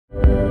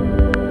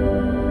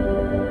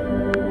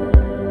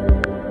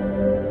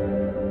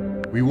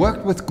We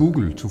worked with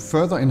Google to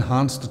further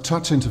enhance the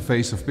touch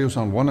interface of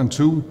Beosound 1 and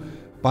 2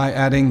 by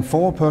adding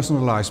 4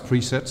 personalized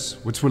presets,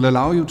 which will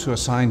allow you to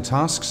assign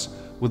tasks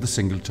with a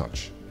single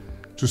touch.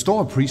 To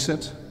store a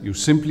preset, you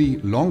simply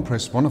long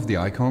press one of the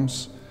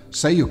icons,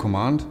 say your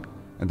command,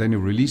 and then you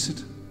release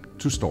it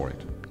to store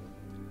it.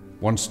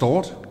 Once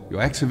stored, you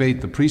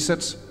activate the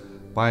presets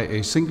by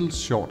a single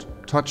short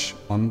touch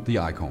on the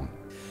icon.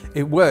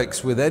 It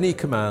works with any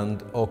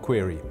command or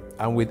query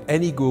and with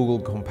any Google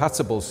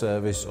compatible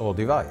service or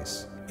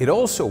device. It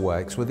also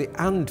works with the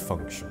AND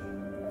function.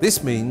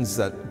 This means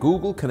that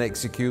Google can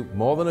execute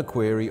more than a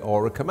query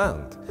or a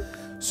command.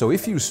 So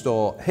if you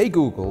store, "Hey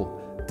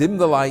Google, dim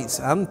the lights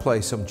and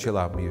play some chill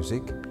out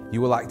music," you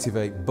will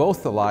activate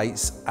both the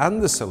lights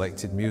and the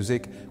selected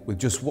music with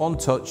just one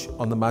touch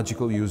on the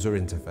magical user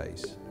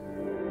interface.